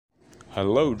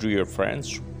Hello dear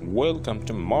friends, welcome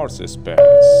to Mars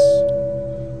Space.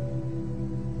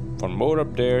 For more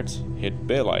updates, hit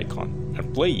bell icon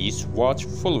and please watch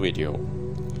full video.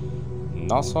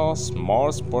 NASA's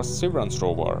Mars Perseverance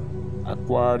rover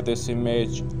acquired this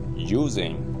image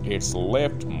using its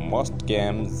left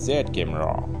Mustcam Z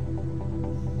camera.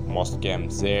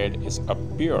 Mustcam Z is a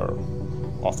pair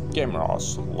of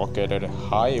cameras located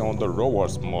high on the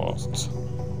rover's mast.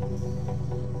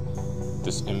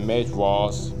 This image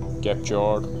was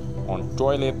captured on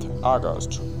 12th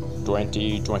August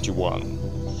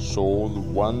 2021, Sol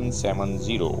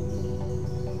 170.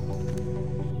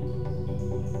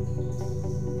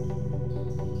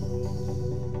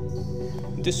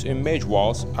 This image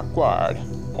was acquired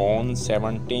on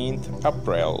 17th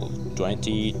April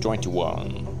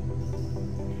 2021.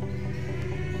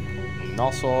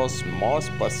 NASA's Mars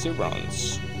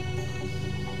Perseverance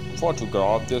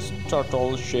photographed this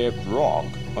turtle-shaped rock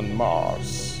on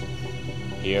Mars.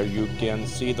 Here you can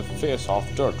see the face of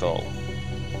turtle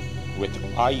with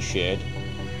eye shade,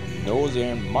 nose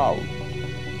and mouth,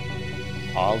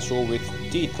 also with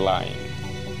teeth line.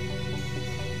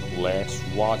 Let's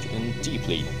watch in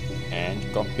deeply and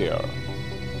compare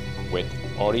with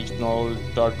original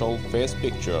turtle face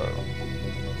picture.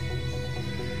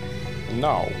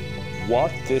 Now,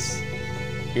 what this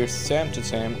is same to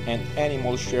same an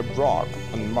animal-shaped rock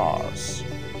on Mars.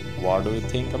 What do you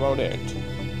think about it?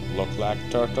 Look like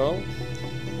turtle?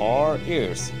 Or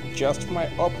it's just my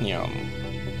opinion?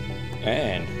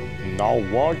 And now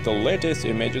watch the latest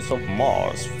images of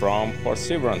Mars from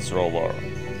Perseverance rover.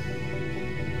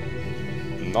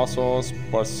 NASA's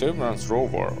Perseverance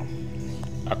rover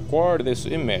acquired this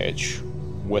image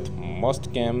with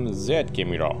Mustcam Z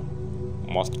camera.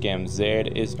 Mustcam Z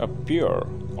is a pair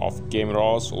of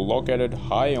cameras located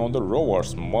high on the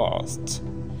rover's mast.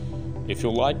 If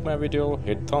you like my video,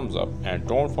 hit thumbs up and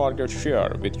don't forget to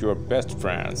share with your best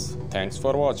friends. Thanks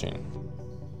for watching.